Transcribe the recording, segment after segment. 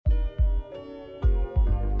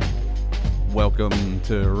Welcome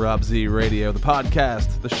to Rob Z Radio, the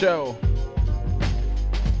podcast, the show.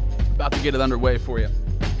 About to get it underway for you.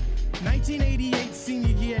 1988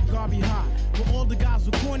 senior year at Garvey High, where all the guys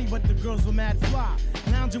were corny, but the girls were mad fly.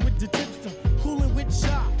 Lounging with the tipster, cooling with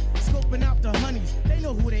Shy, scoping out the honeys. They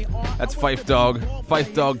know who they are. That's Phife Dawg.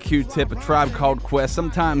 Phife Dawg, Q-Tip, A Tribe Called Quest.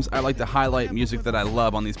 Sometimes I like to highlight music that I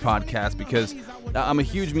love on these podcasts because I'm a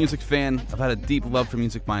huge music fan. I've had a deep love for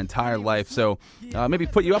music my entire life, so maybe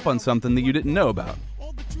put you up on something that you didn't know about,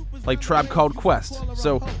 like Tribe Called Quest.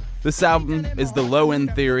 So this album is the Low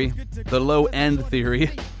End Theory, the Low End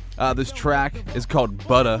Theory. This track is called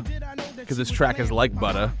Butter, because this track is like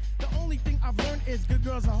butter. The only thing I've learned is good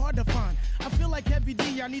girls are hard to find. I feel like Heavy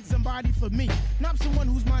D, I need somebody for me. Not someone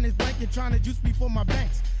whose mind is blanket trying to juice me for my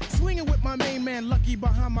banks. Swinging with my main man, Lucky,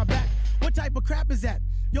 behind my back. What type of crap is that?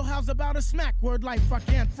 Yo, how's about a smack? Word life, I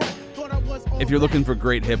can't front. Thought I was If you're looking for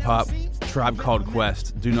great hip-hop, Tribe Called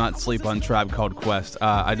Quest. Do not sleep on Tribe Called Quest.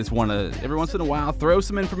 I just want to, every once in a while, throw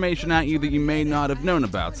some information at you that you may not have known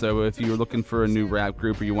about. So if you're looking for a new rap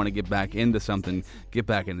group or you want to get back into something, get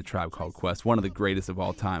back into Tribe Called Quest, one of the greatest of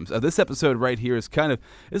all times. This episode right here is this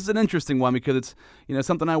is an interesting one because it's,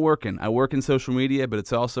 something I work in. I work in social media, but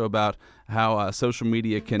it's also about how social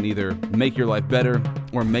media can either make your life better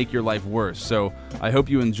or make your life worse. So I hope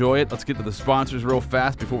you enjoy it. Let's get to the sponsors real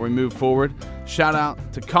fast before we move forward. Shout out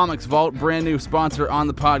to Comics Vault, brand new sponsor on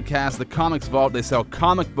the podcast. The Comics Vault, they sell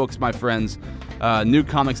comic books, my friends. New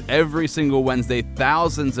comics every single Wednesday,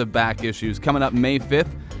 thousands of back issues. Coming up May 5th.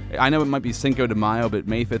 I know it might be Cinco de Mayo, but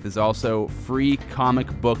May 5th is also Free Comic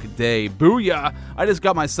Book Day. Booyah! I just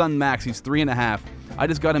got my son Max, he's 3.5. I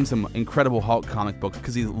just got him some Incredible Hulk comic books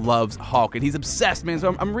because he loves Hulk, and he's obsessed, man.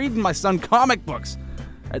 So I'm reading my son comic books.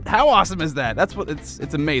 How awesome is that? That's what it's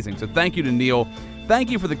amazing. So thank you to Neil. Thank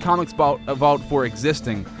you for the Comics Vault for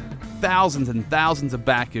existing. Thousands and thousands of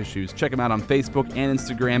back issues. Check them out on Facebook and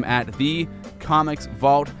Instagram at The Comics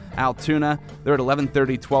Vault Altoona. They're at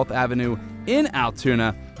 1130 12th Avenue in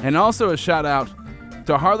Altoona. And also a shout out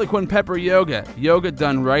to Harlequin Pepper Yoga. Yoga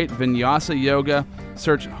done right, Vinyasa Yoga.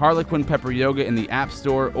 Search Harlequin Pepper Yoga in the App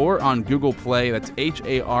Store or on Google Play. That's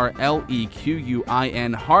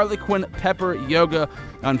HARLEQUIN. Harlequin Pepper Yoga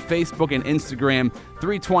on Facebook and Instagram.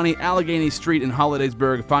 320 Allegheny Street in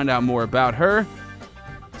Hollidaysburg. Find out more about her,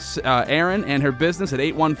 Erin, and her business at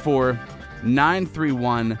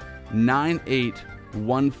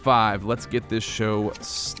 814-931-9815. Let's get this show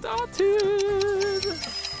started.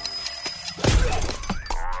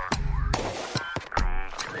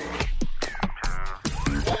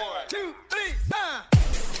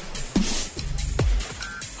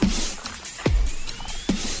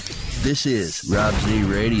 This is Rob Z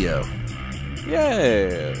Radio.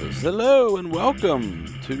 Yes, hello and welcome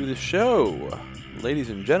to the show, ladies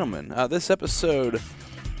and gentlemen. This episode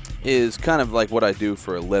is kind of like what I do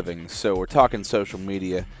for a living, so we're talking social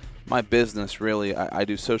media. My business, really, I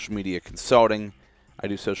do social media consulting. I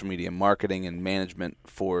do social media marketing and management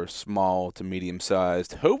for small to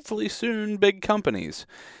medium-sized, hopefully soon big companies.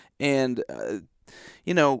 And,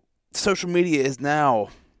 social media is now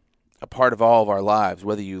a part of all of our lives,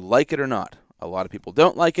 whether you like it or not. A lot of people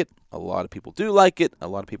don't like it. A lot of people do like it. A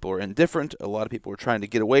lot of people are indifferent. A lot of people are trying to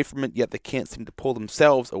get away from it, yet they can't seem to pull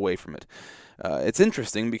themselves away from it. It's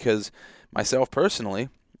interesting because myself personally,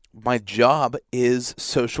 my job is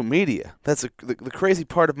social media. That's the crazy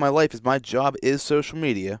part of my life is my job is social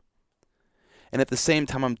media. And at the same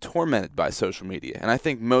time, I'm tormented by social media. And I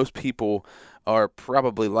think most people are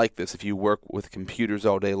probably like this. If you work with computers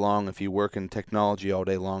all day long, if you work in technology all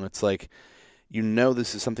day long, it's like,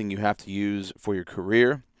 this is something you have to use for your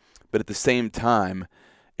career, but at the same time,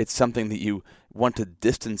 it's something that you want to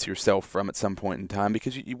distance yourself from at some point in time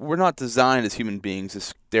because we're not designed as human beings to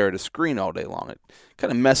stare at a screen all day long. It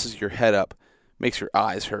kind of messes your head up, makes your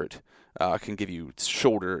eyes hurt. Can give you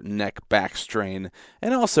shoulder, neck, back strain,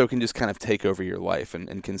 and also can just kind of take over your life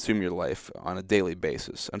and consume your life on a daily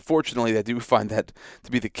basis. Unfortunately, I do find that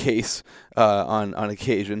to be the case on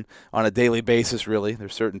occasion, on a daily basis, really.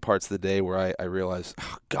 There's certain parts of the day where I realize,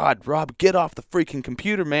 oh, God, Rob, get off the freaking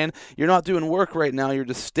computer, man. You're not doing work right now. You're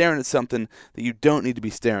just staring at something that you don't need to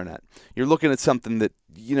be staring at. You're looking at something that,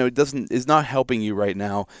 is not helping you right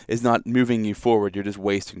now, is not moving you forward. You're just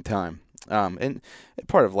wasting time. And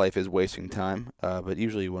part of life is wasting time, but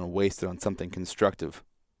usually you want to waste it on something constructive.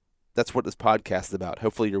 That's what this podcast is about.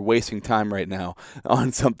 Hopefully you're wasting time right now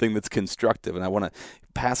on something that's constructive, and I want to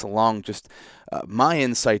pass along just my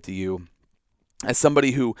insight to you as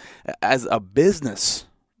somebody who, as a business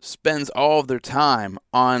spends all of their time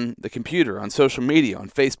on the computer, on social media, on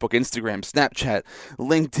Facebook, Instagram, Snapchat,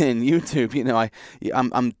 LinkedIn, YouTube.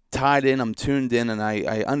 I'm tied in, I'm tuned in, and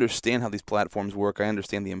I understand how these platforms work. I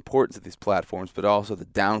understand the importance of these platforms, but also the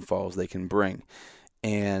downfalls they can bring.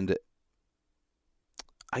 And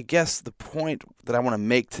I guess the point that I want to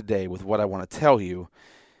make today with what I want to tell you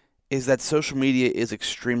is that social media is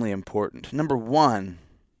extremely important. Number one,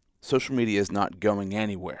 social media is not going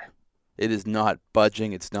anywhere. It is not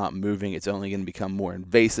budging. It's not moving. It's only going to become more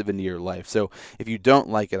invasive into your life. So if you don't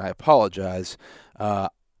like it, I apologize.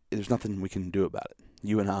 There's nothing we can do about it.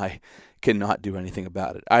 You and I cannot do anything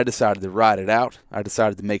about it. I decided to ride it out. I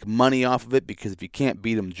decided to make money off of it because if you can't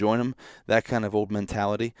beat them, join them. That kind of old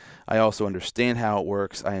mentality. I also understand how it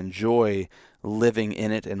works. I enjoy living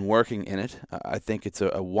in it and working in it. I think it's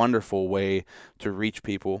a wonderful way to reach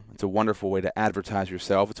people. It's a wonderful way to advertise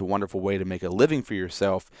yourself. It's a wonderful way to make a living for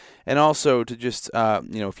yourself. And also to just,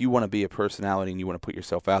 if you want to be a personality and you want to put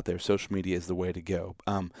yourself out there, social media is the way to go.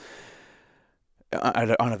 On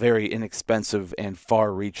a very inexpensive and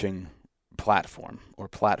far-reaching platform or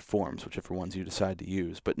platforms, whichever ones you decide to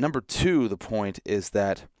use. But number two, the point is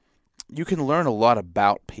that you can learn a lot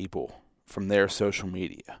about people from their social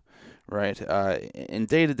media. Right? In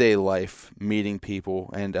day-to-day life, meeting people,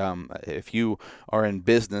 and if you are in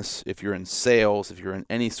business, if you're in sales, if you're in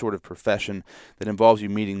any sort of profession that involves you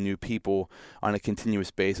meeting new people on a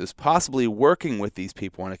continuous basis, possibly working with these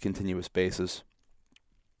people on a continuous basis,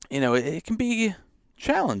 it can be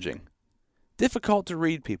challenging, difficult to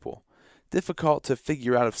read people, difficult to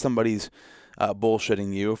figure out if somebody's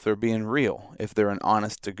bullshitting you, if they're being real, if they're an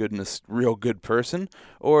honest-to-goodness, real good person,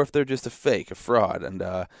 or if they're just a fake, a fraud. And,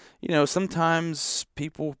 sometimes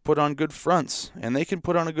people put on good fronts, and they can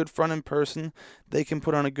put on a good front in person. They can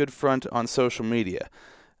put on a good front on social media.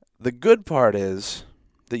 The good part is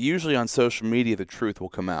that usually on social media, the truth will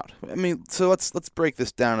come out. So let's break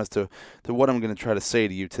this down as to what I'm going to try to say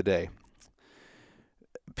to you today.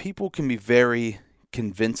 People can be very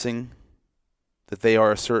convincing that they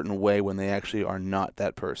are a certain way when they actually are not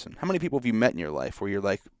that person. How many people have you met in your life where you're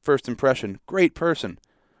like, first impression, great person,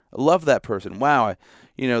 I love that person, wow,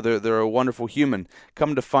 they're a wonderful human.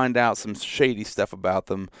 Come to find out some shady stuff about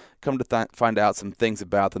them. Come to find out some things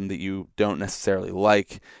about them that you don't necessarily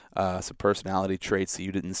like, some personality traits that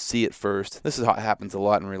you didn't see at first. This is how it happens a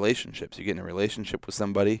lot in relationships. You get in a relationship with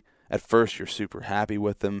somebody. At first, you're super happy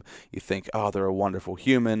with them. You think, oh, they're a wonderful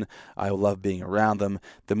human. I love being around them.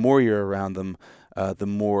 The more you're around them, the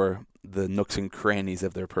more the nooks and crannies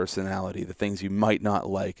of their personality, the things you might not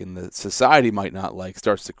like and the society might not like,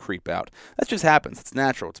 starts to creep out. That just happens. It's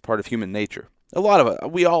natural. It's part of human nature. A lot of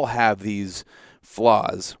it, we all have these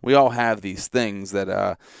flaws. We all have these things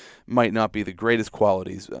that might not be the greatest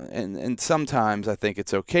qualities. And sometimes I think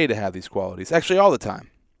it's okay to have these qualities. Actually, all the time.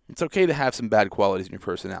 It's okay to have some bad qualities in your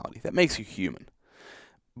personality. That makes you human.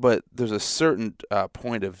 But there's a certain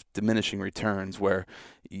point of diminishing returns where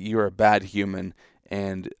you're a bad human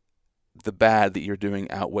and the bad that you're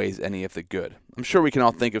doing outweighs any of the good. I'm sure we can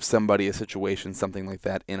all think of somebody, a situation, something like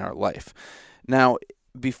that in our life. Now,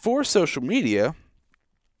 before social media,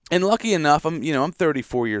 and lucky enough, I'm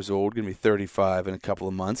 34 years old, going to be 35 in a couple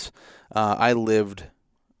of months. I lived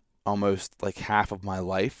almost like half of my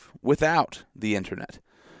life without the internet.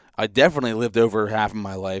 I definitely lived over half of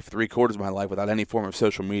my life, 3/4 of my life, without any form of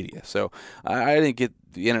social media. So I didn't get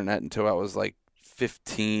the internet until I was like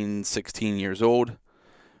 15, 16 years old.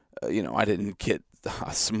 I didn't get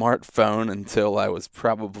a smartphone until I was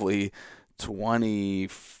probably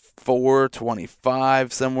 24,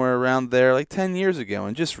 25, somewhere around there, like 10 years ago.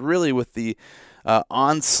 And just really with the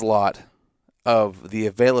onslaught of the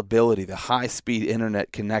availability, the high-speed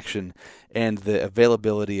internet connection, and the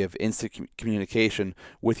availability of instant communication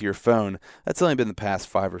with your phone, that's only been the past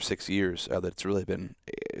 5 or 6 years that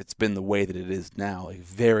it's been the way that it is now. Like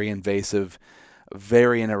very invasive,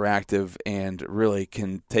 very interactive, and really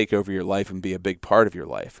can take over your life and be a big part of your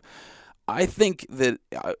life. I think that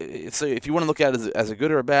so if you want to look at it as a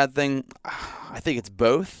good or a bad thing, I think it's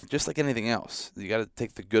both, just like anything else. You got to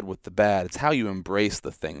take the good with the bad. It's how you embrace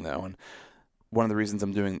the thing, though. And one of the reasons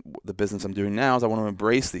I'm doing the business I'm doing now is I want to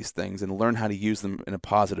embrace these things and learn how to use them in a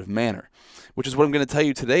positive manner, which is what I'm going to tell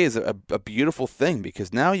you today is a beautiful thing,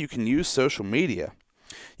 because now you can use social media.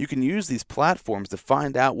 You can use these platforms to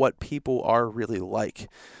find out what people are really like.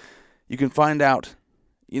 You can find out,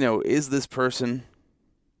 is this person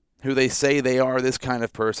who they say they are this kind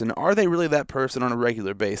of person, are they really that person on a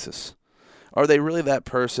regular basis? Are they really that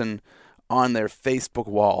person on their Facebook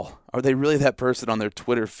wall? Are they really that person on their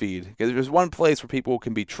Twitter feed? Because there's one place where people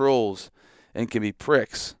can be trolls and can be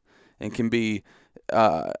pricks and can be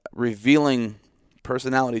revealing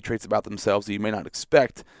personality traits about themselves that you may not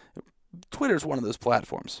expect, Twitter's one of those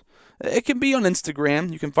platforms. It can be on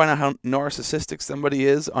Instagram. You can find out how narcissistic somebody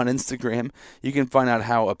is on Instagram. You can find out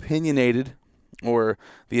how opinionated, or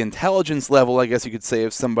the intelligence level, I guess you could say,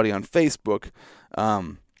 of somebody on Facebook.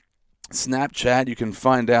 Snapchat, you can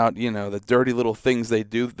find out, the dirty little things they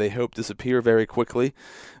do that they hope disappear very quickly.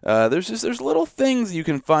 There's little things you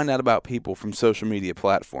can find out about people from social media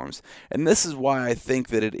platforms. And this is why I think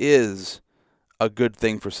that it is a good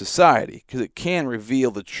thing for society, because it can reveal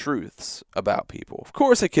the truths about people. Of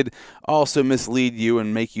course, it could also mislead you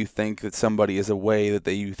and make you think that somebody is a way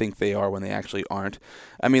that you think they are when they actually aren't.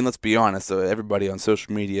 I mean, let's be honest. Everybody on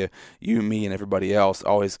social media, you, me, and everybody else,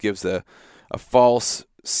 always gives a false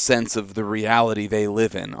sense of the reality they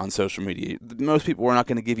live in on social media. Most people are not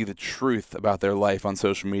going to give you the truth about their life on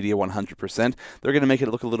social media 100%. They're going to make it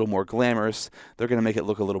look a little more glamorous. They're going to make it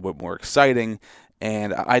look a little bit more exciting.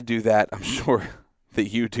 And I do that. I'm sure that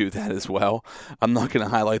you do that as well. I'm not going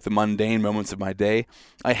to highlight the mundane moments of my day.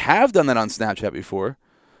 I have done that on Snapchat before,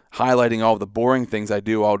 highlighting all the boring things I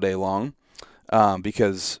do all day long,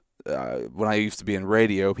 because when I used to be in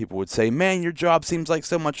radio, people would say, man, your job seems like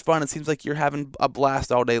so much fun. It seems like you're having a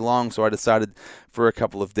blast all day long. So I decided for a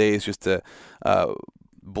couple of days just to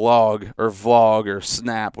blog or vlog or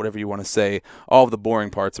snap, whatever you want to say, all of the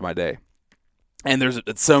boring parts of my day. And there's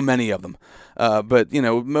so many of them. But,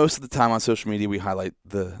 most of the time on social media, we highlight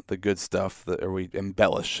the good stuff, or we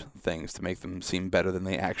embellish things to make them seem better than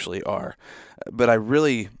they actually are. But I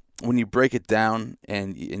really, when you break it down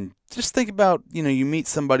and just think about, you meet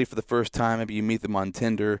somebody for the first time, maybe you meet them on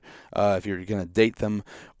Tinder, if you're going to date them,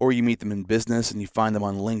 or you meet them in business and you find them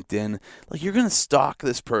on LinkedIn, like, you're going to stalk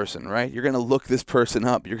this person, right? You're going to look this person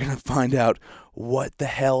up. You're going to find out, what the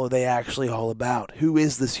hell are they actually all about? Who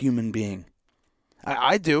is this human being?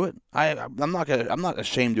 I do it. I'm not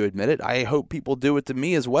ashamed to admit it. I hope people do it to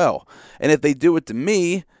me as well. And if they do it to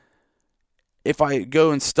me, if I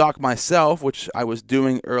go and stalk myself, which I was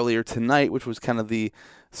doing earlier tonight, which was kind of the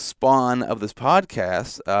spawn of this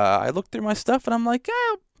podcast, I look through my stuff and I'm like,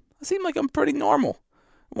 I seem like I'm pretty normal.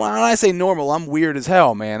 Well, when I say normal, I'm weird as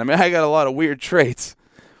hell, man. I mean, I got a lot of weird traits.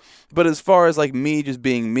 But as far as like me just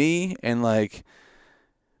being me and like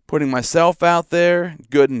putting myself out there,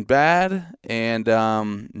 good and bad, and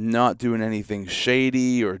not doing anything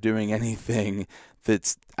shady or doing anything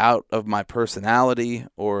that's out of my personality,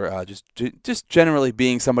 or just generally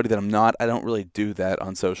being somebody that I'm not, I don't really do that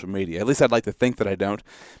on social media. At least I'd like to think that I don't.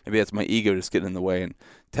 Maybe that's my ego just getting in the way and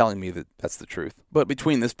telling me that that's the truth. But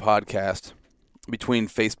between this podcast, between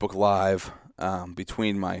Facebook Live,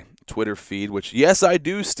 between my Twitter feed, which, yes, I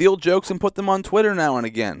do steal jokes and put them on Twitter now and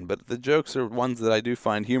again, but the jokes are ones that I do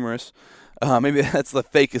find humorous. Maybe that's the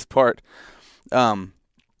fakest part.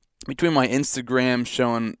 Between my Instagram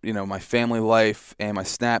showing, my family life and my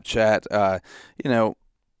Snapchat,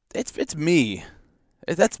 it's me.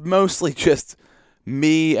 That's mostly just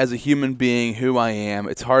me as a human being, who I am.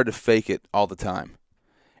 It's hard to fake it all the time.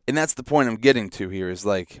 And that's the point I'm getting to here, is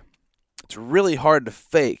like, it's really hard to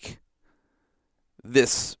fake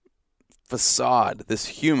this facade, this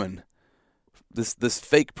human, this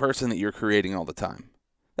fake person that you're creating all the time.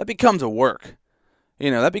 That becomes a work.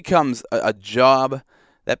 That becomes a job.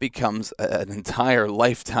 That becomes an entire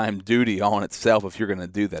lifetime duty all in itself if you're going to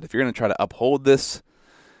do that. If you're going to try to uphold this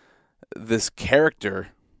character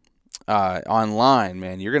online,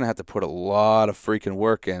 man, you're going to have to put a lot of freaking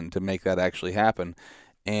work in to make that actually happen.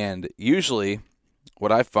 And usually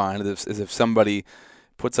what I find is if somebody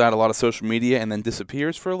puts out a lot of social media and then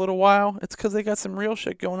disappears for a little while, it's because they got some real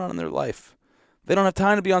shit going on in their life. They don't have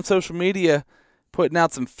time to be on social media putting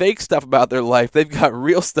out some fake stuff about their life. They've got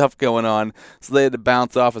real stuff going on, so they had to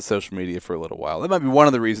bounce off of social media for a little while. That might be one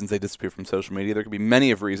of the reasons they disappeared from social media. There could be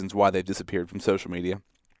many of reasons why they've disappeared from social media,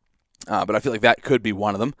 but I feel like that could be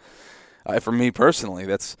one of them. For me personally,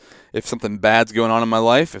 that's if something bad's going on in my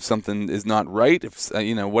life, if something is not right, if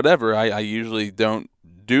whatever, I usually don't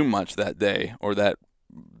do much that day or that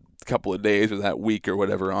couple of days or that week or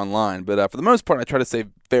whatever online. But for the most part, I try to stay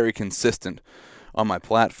very consistent on my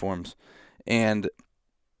platforms. And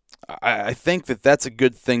I think that that's a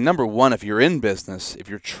good thing. Number one, if you're in business, if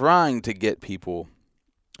you're trying to get people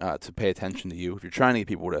to pay attention to you, if you're trying to get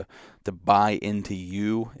people to buy into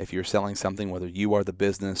you, if you're selling something, whether you are the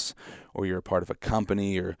business or you're a part of a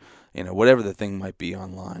company or whatever the thing might be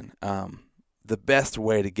online, the best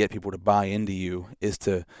way to get people to buy into you is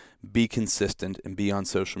to be consistent and be on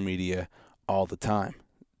social media all the time.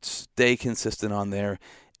 Stay consistent on there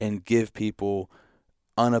and give people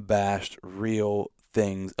unabashed, real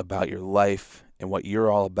things about your life and what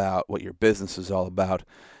you're all about, what your business is all about.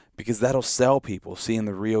 because that'll sell people, seeing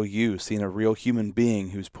the real you, seeing a real human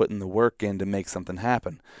being who's putting the work in to make something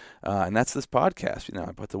happen. And that's this podcast. You know,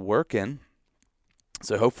 I put the work in.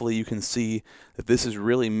 So hopefully you can see that this is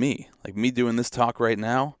really me. Like me doing this talk right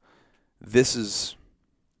now, this is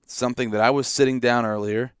something that I was sitting down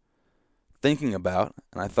earlier thinking about,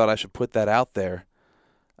 and I thought I should put that out there.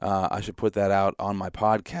 I should put that out on my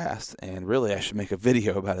podcast, and really I should make a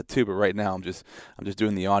video about it too. But right now I'm just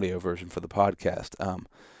doing the audio version for the podcast.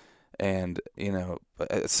 And you know,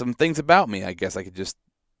 some things about me, I guess I could just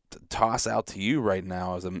toss out to you right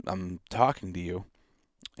now as I'm talking to you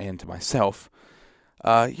and to myself.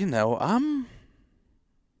 You know, I'm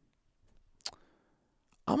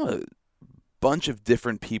a bunch of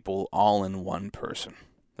different people all in one person.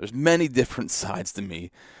 There's many different sides to me.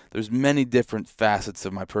 There's many different facets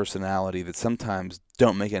of my personality that sometimes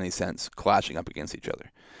don't make any sense clashing up against each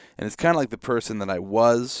other. And it's kind of like the person that I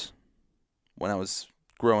was when I was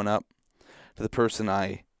growing up to the person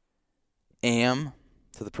I am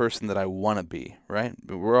to the person that I want to be, right?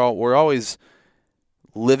 We're always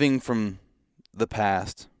living from the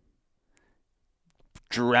past,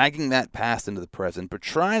 dragging that past into the present, but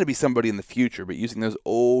trying to be somebody in the future, but using those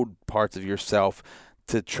old parts of yourself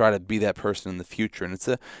to try to be that person in the future. And it's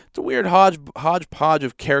a weird hodgepodge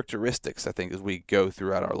of characteristics, I think, as we go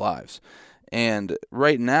throughout our lives. And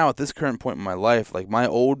right now, at this current point in my life, like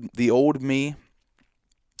the old me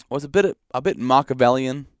was a bit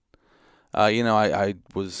Machiavellian. You know, I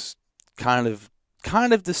was kind of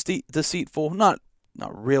deceitful, not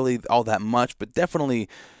really all that much, but definitely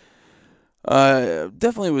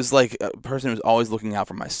was like a person who was always looking out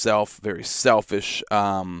for myself, very selfish,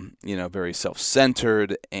 you know, very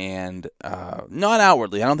self-centered, and not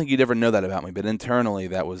outwardly. I don't think you'd ever know that about me, but internally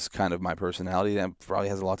that was kind of my personality. That probably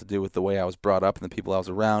has a lot to do with the way I was brought up and the people I was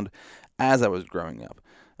around as I was growing up.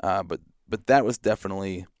 But that was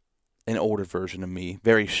definitely an older version of me,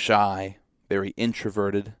 very shy, very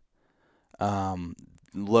introverted,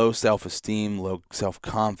 low self-esteem, low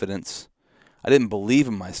self-confidence. I didn't believe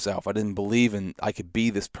in myself. I didn't believe in I could be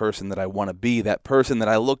this person that I want to be, that person that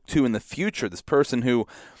I look to in the future, this person who,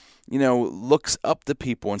 you know, looks up to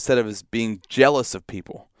people instead of as being jealous of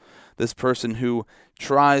people, this person who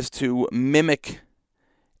tries to mimic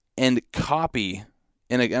and copy,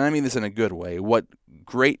 and I mean this in a good way, what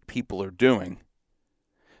great people are doing,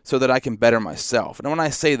 so that I can better myself. And when I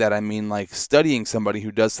say that, I mean like studying somebody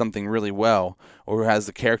who does something really well or who has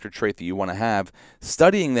the character trait that you want to have,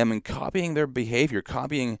 studying them and copying their behavior,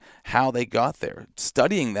 copying how they got there,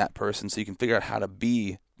 studying that person so you can figure out how to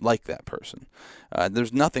be like that person.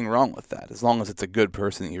 There's nothing wrong with that as long as it's a good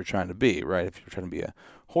person that you're trying to be, right? If you're trying to be a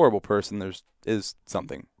horrible person, there is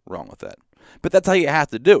something wrong with that. But that's how you have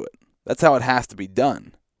to do it. That's how it has to be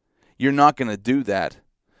done. You're not going to do that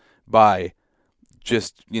by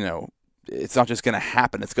just, you know, it's not just going to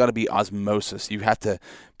happen. It's got to be osmosis. You have to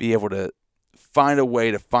be able to find a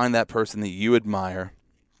way to find that person that you admire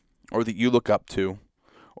or that you look up to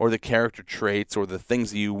or the character traits or the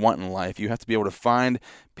things that you want in life. You have to be able to find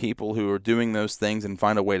people who are doing those things and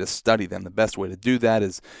find a way to study them. The best way to do that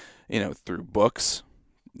is, you know, through books,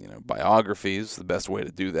 you know, biographies. The best way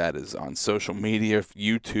to do that is on social media,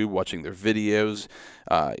 YouTube, watching their videos.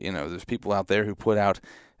 You know, there's people out there who put out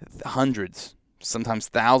hundreds, sometimes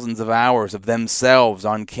thousands of hours of themselves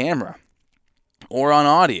on camera or on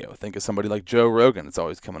audio. Think of somebody like Joe Rogan. It's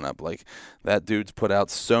always coming up. Like, that dude's put out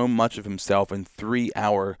so much of himself in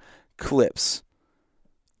 3-hour clips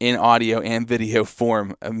in audio and video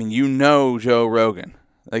form. I mean, you know Joe Rogan.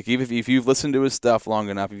 Like, even if you've listened to his stuff long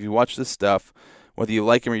enough, if you watch this stuff, whether you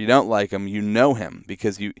like him or you don't like him, you know him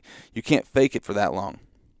because you can't fake it for that long.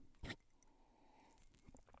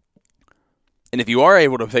 And if you are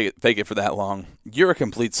able to fake it for that long, you're a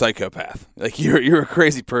complete psychopath. Like, you're a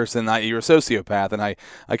crazy person. You're a sociopath, and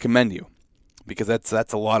I commend you because that's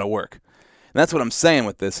a lot of work. And that's what I'm saying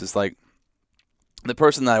with this is, like, the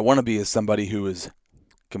person that I want to be is somebody who is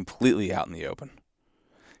completely out in the open,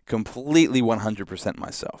 completely 100%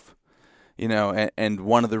 myself. You know, and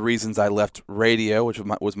one of the reasons I left radio, which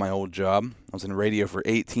was my old job, I was in radio for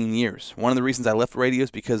 18 years. One of the reasons I left radio is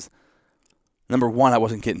because, number one, I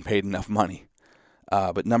wasn't getting paid enough money.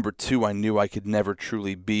 But number two, I knew I could never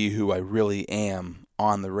truly be who I really am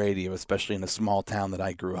on the radio, especially in a small town that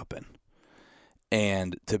I grew up in.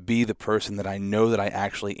 And to be the person that I know that I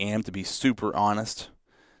actually am, to be super honest,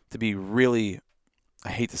 to be really,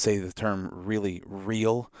 I hate to say the term really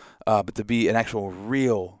real, but to be an actual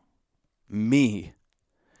real me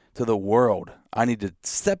to the world, I need to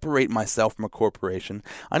separate myself from a corporation.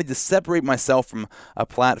 I need to separate myself from a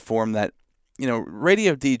platform that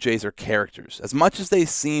radio DJs are characters. As much as they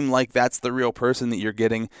seem like that's the real person that you're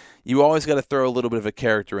getting, you always got to throw a little bit of a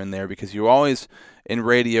character in there, because you always, in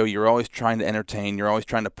radio, you're always trying to entertain. You're always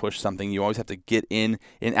trying to push something. You always have to get in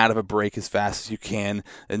and out of a break as fast as you can.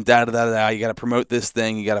 And da-da-da-da, you got to promote this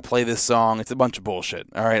thing. You got to play this song. It's a bunch of bullshit.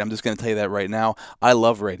 All right, I'm just going to tell you that right now. I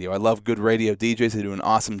love radio. I love good radio DJs. They do an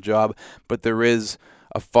awesome job. But there is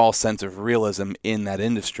a false sense of realism in that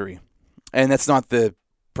industry. And that's not the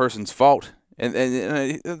person's fault.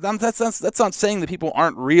 And that's not saying that people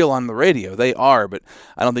aren't real on the radio. They are, but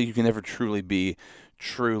I don't think you can ever truly be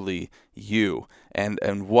truly you. And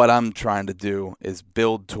what I'm trying to do is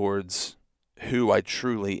build towards who I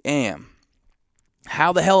truly am.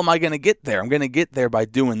 How the hell am I going to get there? I'm going to get there by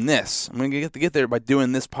doing this. I'm going to get there by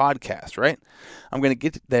doing this podcast, right? I'm going to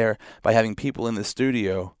get there by having people in the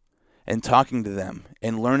studio and talking to them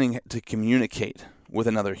and learning to communicate with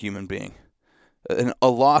another human being. A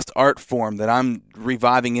lost art form that I'm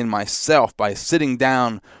reviving in myself by sitting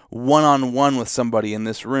down one-on-one with somebody in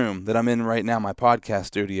this room that I'm in right now, my podcast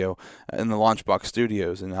studio in the Launchbox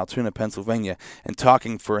Studios in Altoona, Pennsylvania, and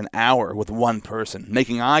talking for an hour with one person,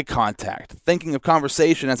 making eye contact, thinking of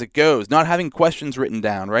conversation as it goes, not having questions written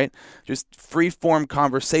down, right? Just free-form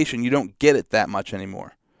conversation. You don't get it that much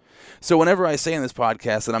anymore. So whenever I say in this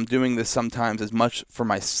podcast that I'm doing this sometimes as much for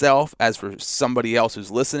myself as for somebody else who's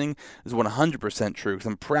listening, is 100% true, because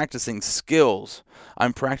I'm practicing skills.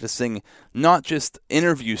 I'm practicing not just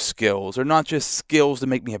interview skills or not just skills to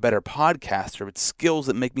make me a better podcaster, but skills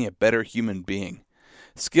that make me a better human being.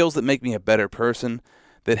 Skills that make me a better person,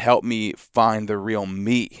 that help me find the real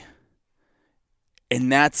me.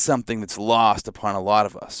 And that's something that's lost upon a lot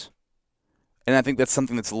of us. And I think that's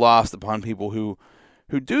something that's lost upon people who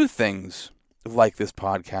do things like this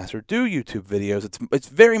podcast or do YouTube videos. It's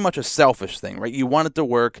very much a selfish thing, right? You want it to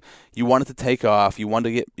work, you want it to take off, you want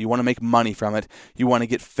to make money from it, you want to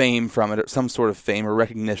get fame from it, or some sort of fame or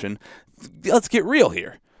recognition. Let's get real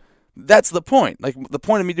here. That's the point. Like, the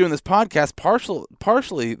point of me doing this podcast,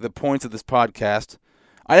 partially the points of this podcast,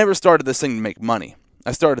 I never started this thing to make money.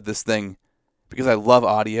 I started this thing because I love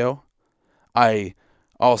audio. I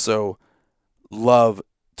also love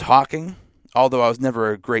talking. Although I was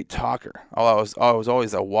never a great talker, I was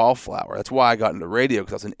always a wallflower. That's why I got into radio,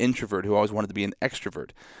 because I was an introvert who always wanted to be an extrovert.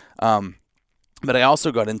 But I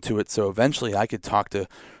also got into it so eventually I could talk to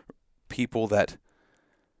people that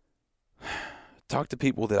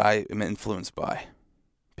I am influenced by,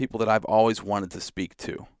 people that I've always wanted to speak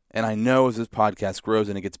to. And I know as this podcast grows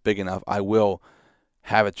and it gets big enough, I will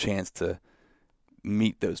have a chance to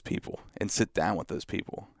meet those people and sit down with those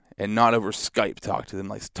people. And not over Skype talk to them,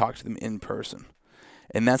 like talk to them in person.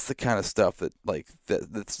 And that's the kind of stuff that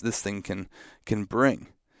this thing can bring.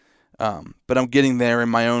 But I'm getting there in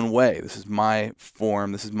my own way. This is my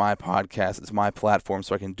form. This is my podcast. It's my platform,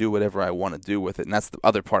 so I can do whatever I want to do with it. And that's the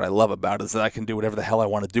other part I love about it, is that I can do whatever the hell I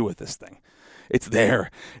want to do with this thing. It's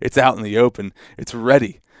there. It's out in the open. It's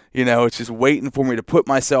ready. It's just waiting for me to put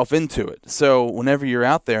myself into it. So whenever you're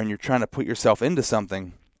out there and you're trying to put yourself into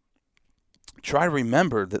something, try to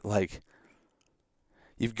remember that, like,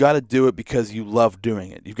 you've got to do it because you love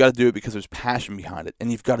doing it. You've got to do it because there's passion behind it,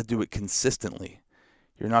 and you've got to do it consistently.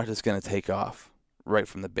 You're not just going to take off right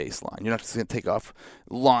from the baseline. You're not just going to take off,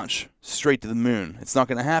 launch straight to the moon. It's not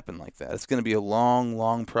going to happen like that. It's going to be a long,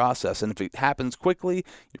 long process, and if it happens quickly,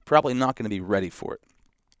 you're probably not going to be ready for it.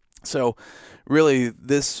 So, really,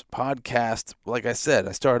 this podcast, like I said,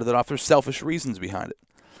 I started it off, there's selfish reasons behind it.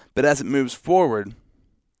 But as it moves forward,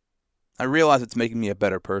 I realize it's making me a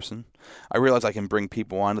better person. I realize I can bring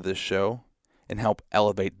people onto this show and help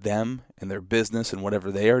elevate them and their business and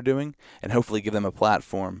whatever they are doing, and hopefully give them a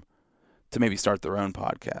platform to maybe start their own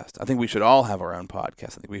podcast. I think we should all have our own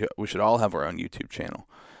podcast. I think we should all have our own YouTube channel.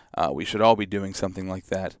 We should all be doing something like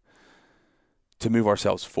that to move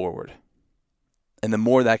ourselves forward. And the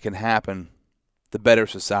more that can happen, the better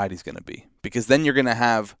society's going to be. Because then you're going to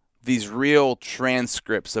have these real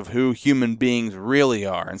transcripts of who human beings really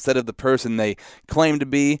are, instead of the person they claim to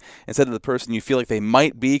be, instead of the person you feel like they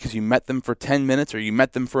might be because you met them for 10 minutes or you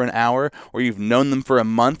met them for an hour or you've known them for a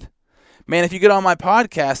month. Man, if you get on my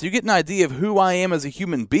podcast, you get an idea of who I am as a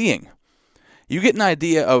human being. You get an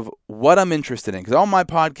idea of what I'm interested in, because all my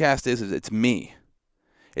podcast is it's me.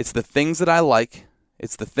 It's the things that I like.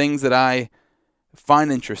 It's the things that I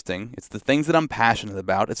find interesting. It's the things that I'm passionate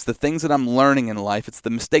about. It's the things that I'm learning in life. It's the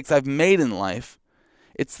mistakes I've made in life.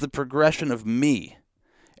 It's the progression of me.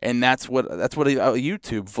 And that's what a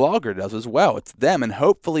YouTube vlogger does as well. It's them, and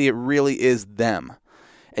hopefully it really is them.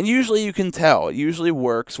 And usually you can tell. It usually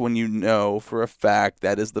works when you know for a fact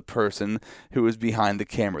that is the person who is behind the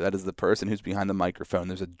camera. That is the person who's behind the microphone.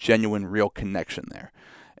 There's a genuine, real connection there.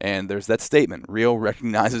 And there's that statement, real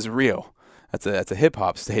recognizes real. That's a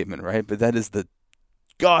hip-hop statement, right? But that is the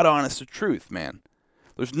God-honest truth, man.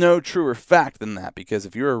 There's no truer fact than that, because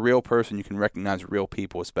if you're a real person, you can recognize real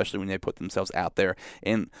people, especially when they put themselves out there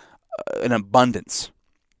in abundance.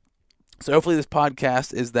 So hopefully this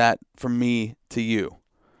podcast is that from me to you.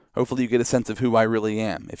 Hopefully you get a sense of who I really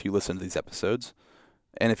am if you listen to these episodes.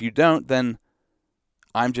 And if you don't, then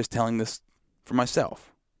I'm just telling this for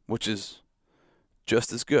myself, which is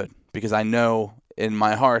just as good, because I know in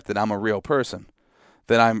my heart that I'm a real person,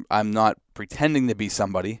 that I'm not pretending to be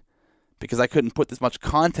somebody, because I couldn't put this much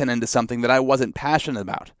content into something that I wasn't passionate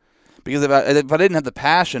about. Because if I didn't have the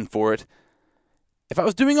passion for it, if I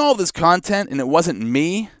was doing all this content and it wasn't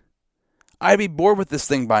me, I'd be bored with this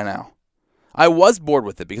thing by now. I was bored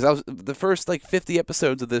with it because I was the first 50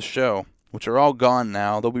 episodes of this show, which are all gone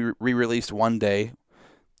now. They'll be re-released one day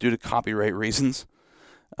due to copyright reasons.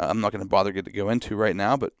 I'm not going to bother to go into right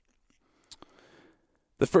now, but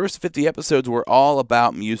the first 50 episodes were all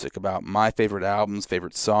about music, about my favorite albums,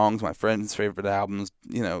 favorite songs, my friends' favorite albums,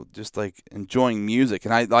 just enjoying music.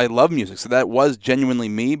 And I love music, so that was genuinely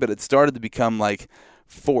me, but it started to become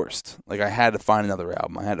forced. I had to find another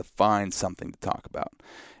album. I had to find something to talk about.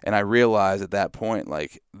 And I realized at that point,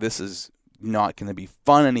 this is not going to be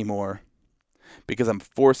fun anymore, because I'm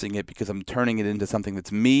forcing it, because I'm turning it into something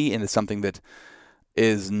that's me, into something that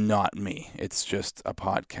is not me. It's just a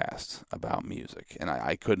podcast about music, and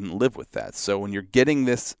I couldn't live with that. So when you're getting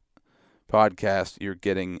this podcast, you're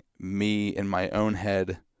getting me in my own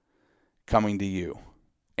head coming to you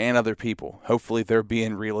and other people. Hopefully they're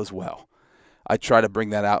being real as well. I try to bring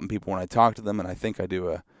that out in people when I talk to them, and I think I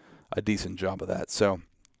do a decent job of that. So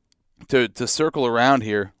to circle around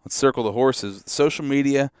here, let's circle the horses. Social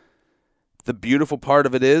media, the beautiful part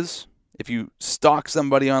of it is, if you stalk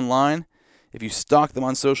somebody online, if you stalk them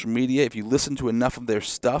on social media, if you listen to enough of their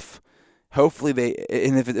stuff, hopefully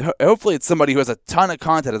it's somebody who has a ton of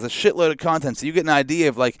content, has a shitload of content, so you get an idea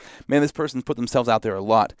of man, this person's put themselves out there a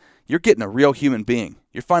lot. You're getting a real human being.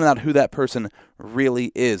 You're finding out who that person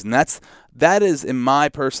really is. And that is, in my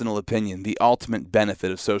personal opinion, the ultimate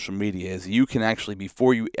benefit of social media, is you can actually,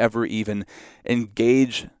 before you ever even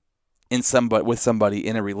engage with somebody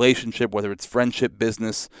in a relationship, whether it's friendship,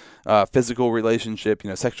 business, physical relationship,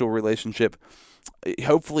 sexual relationship,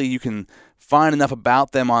 hopefully you can find enough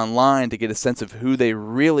about them online to get a sense of who they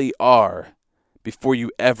really are before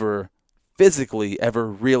you ever physically ever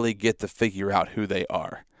really get to figure out who they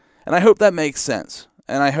are. And I hope that makes sense.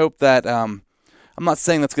 And I hope that, I'm not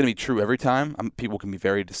saying that's going to be true every time. People can be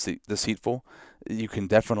very deceitful. You can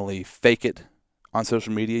definitely fake it on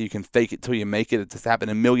social media. You can fake it till you make it. It's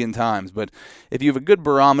happened a million times. But if you have a good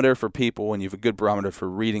barometer for people and you have a good barometer for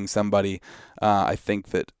reading somebody, I think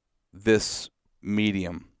that this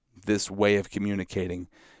medium, this way of communicating,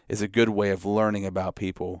 is a good way of learning about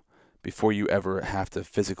people before you ever have to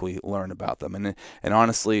physically learn about them. And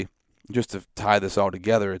honestly, just to tie this all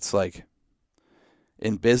together, it's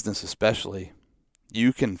in business especially,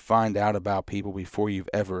 you can find out about people before you've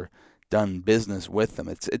ever done business with them.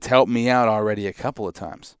 It's helped me out already a couple of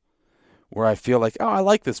times where I feel I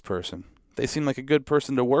like this person. They seem like a good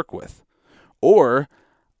person to work with. Or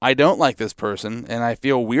I don't like this person and I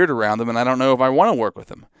feel weird around them and I don't know if I want to work with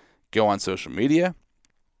them. Go on social media,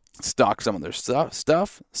 stalk some of their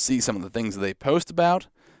stuff, see some of the things that they post about,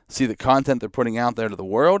 see the content they're putting out there to the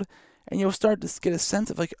world, and you'll start to get a sense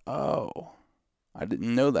of oh, I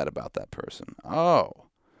didn't know that about that person. Oh,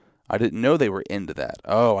 I didn't know they were into that.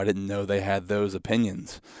 Oh, I didn't know they had those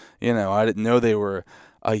opinions. I didn't know they were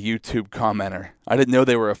a YouTube commenter. I didn't know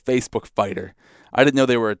they were a Facebook fighter. I didn't know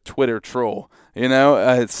they were a Twitter troll.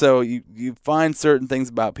 So you find certain things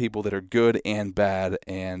about people that are good and bad,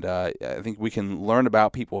 and I think we can learn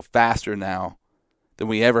about people faster now than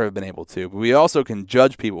we ever have been able to. But we also can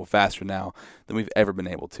judge people faster now than we've ever been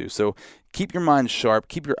able to. So keep your mind sharp,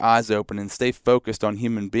 keep your eyes open, and stay focused on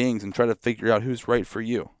human beings and try to figure out who's right for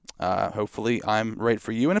you. Hopefully I'm right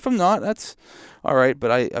for you. And if I'm not, that's all right.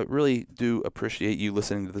 But I really do appreciate you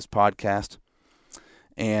listening to this podcast.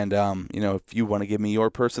 And, if you want to give me your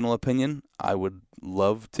personal opinion, I would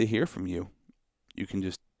love to hear from you. You can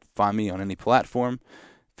just find me on any platform,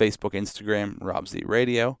 Facebook, Instagram, Rob Z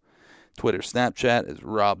Radio. Twitter, Snapchat is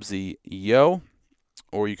Rob Z Yo,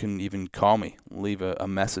 or you can even call me, leave a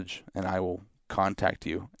message, and I will contact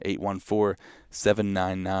you,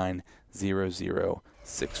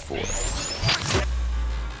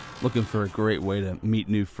 814-799-0064. Looking for a great way to meet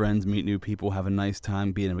new friends, meet new people, have a nice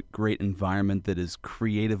time, be in a great environment that is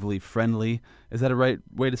creatively friendly. Is that a right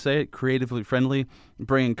way to say it? Creatively friendly?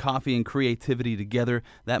 Bringing coffee and creativity together.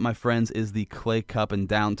 That, my friends, is the Clay Cup in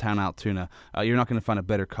downtown Altoona. You're not going to find a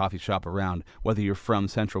better coffee shop around, whether you're from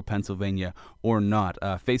central Pennsylvania or not.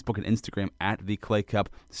 Facebook and Instagram at the Clay Cup.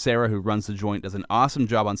 Sarah, who runs the joint, does an awesome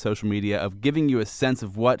job on social media of giving you a sense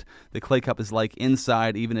of what the Clay Cup is like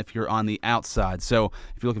inside, even if you're on the outside. So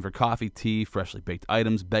if you're looking for coffee, tea, freshly baked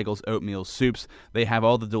items, bagels, oatmeal, soups, they have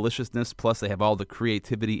all the deliciousness, plus they have all the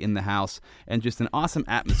creativity in the house, and just an awesome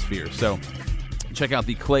atmosphere. So check out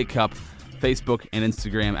the Clay Cup, Facebook and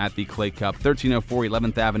Instagram at the Clay Cup, 1304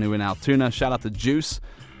 11th Avenue in Altoona. Shout out to Juice,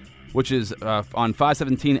 which is on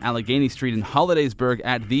 517 Allegheny Street in Hollidaysburg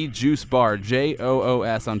at The Juice Bar,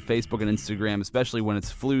 JOOS on Facebook and Instagram, especially when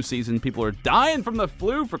it's flu season. People are dying from the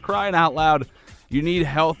flu, for crying out loud. You need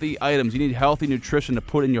healthy items. You need healthy nutrition to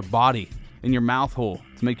put in your body, in your mouth hole,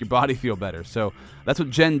 to make your body feel better. So that's what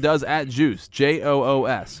Jen does at Juice,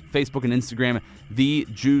 JOOS, Facebook and Instagram, The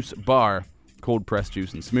Juice Bar. Cold pressed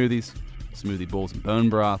juice and smoothies, smoothie bowls and bone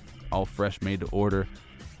broth, all fresh, made to order.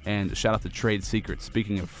 And shout out to Trade Secrets.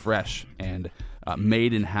 Speaking of fresh and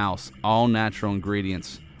made in-house, all natural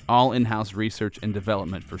ingredients, all in-house research and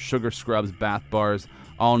development for sugar scrubs, bath bars,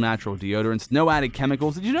 all natural deodorants, no added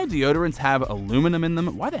chemicals. Did you know deodorants have aluminum in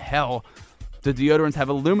them? Why the hell do deodorants have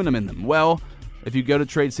aluminum in them? Well, if you go to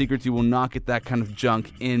Trade Secrets, you will not get that kind of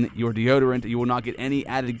junk in your deodorant. You will not get any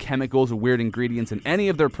added chemicals or weird ingredients in any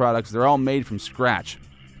of their products. They're all made from scratch.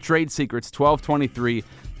 Trade Secrets, 1223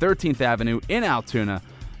 13th Avenue in Altoona.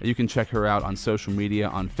 You can check her out on social media,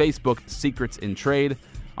 on Facebook, Secrets in Trade,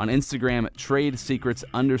 on Instagram, Trade Secrets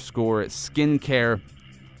 _skincare.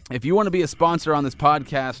 If you want to be a sponsor on this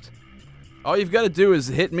podcast, all you've got to do is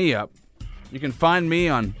hit me up. You can find me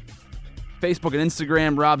on Facebook and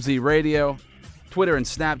Instagram, Rob Z Radio. Twitter and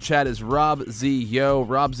Snapchat is RobZYo,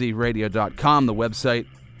 RobZRadio.com, the website.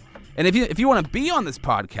 And if you want to be on this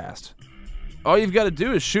podcast, all you've got to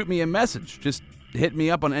do is shoot me a message. Just hit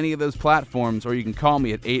me up on any of those platforms, or you can call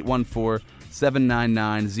me at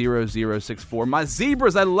 814-799-0064. My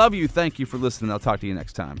zebras, I love you. Thank you for listening. I'll talk to you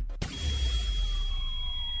next time.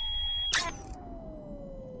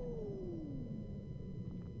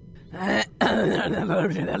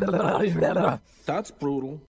 That's brutal.